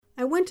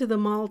I went to the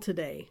mall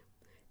today,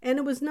 and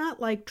it was not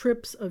like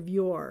trips of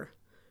yore.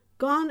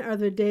 Gone are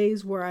the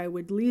days where I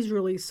would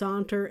leisurely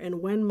saunter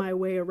and wend my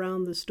way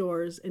around the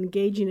stores,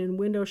 engaging in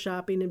window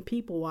shopping and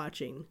people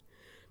watching.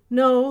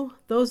 No,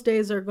 those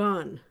days are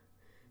gone.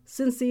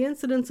 Since the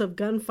incidents of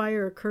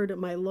gunfire occurred at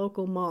my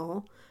local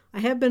mall, I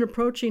have been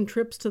approaching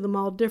trips to the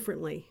mall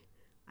differently.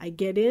 I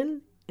get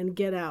in and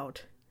get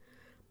out.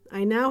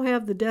 I now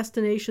have the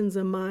destinations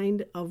in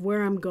mind of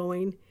where I'm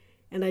going,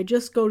 and I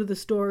just go to the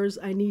stores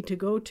I need to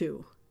go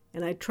to,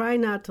 and I try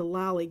not to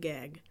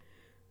lollygag.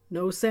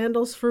 No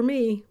sandals for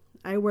me.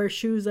 I wear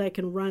shoes I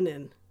can run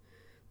in.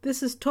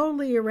 This is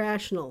totally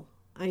irrational,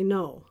 I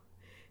know,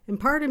 and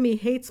part of me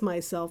hates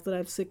myself that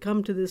I've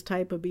succumbed to this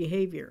type of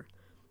behavior.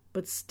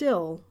 But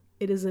still,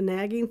 it is a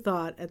nagging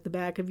thought at the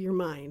back of your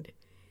mind.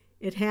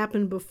 It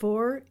happened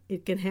before,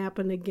 it can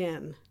happen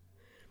again.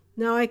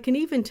 Now I can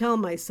even tell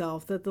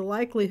myself that the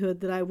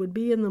likelihood that I would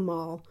be in the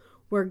mall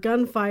where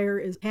gunfire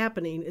is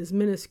happening is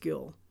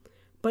minuscule,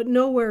 but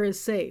nowhere is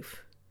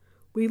safe.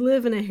 We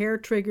live in a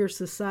hair-trigger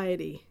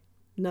society.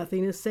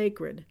 Nothing is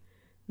sacred.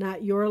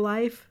 Not your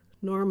life,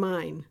 nor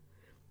mine.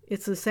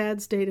 It's a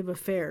sad state of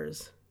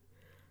affairs.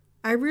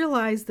 I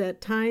realize that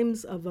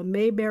times of a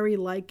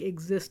Mayberry-like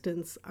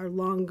existence are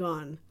long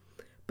gone,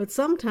 but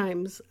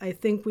sometimes I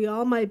think we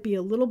all might be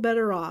a little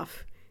better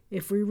off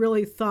if we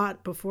really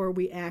thought before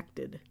we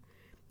acted.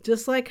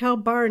 Just like how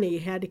Barney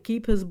had to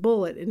keep his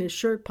bullet in his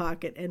shirt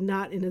pocket and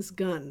not in his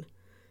gun.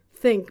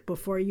 Think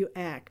before you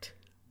act.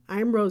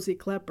 I'm Rosie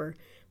Klepper,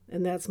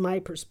 and that's my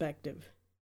perspective.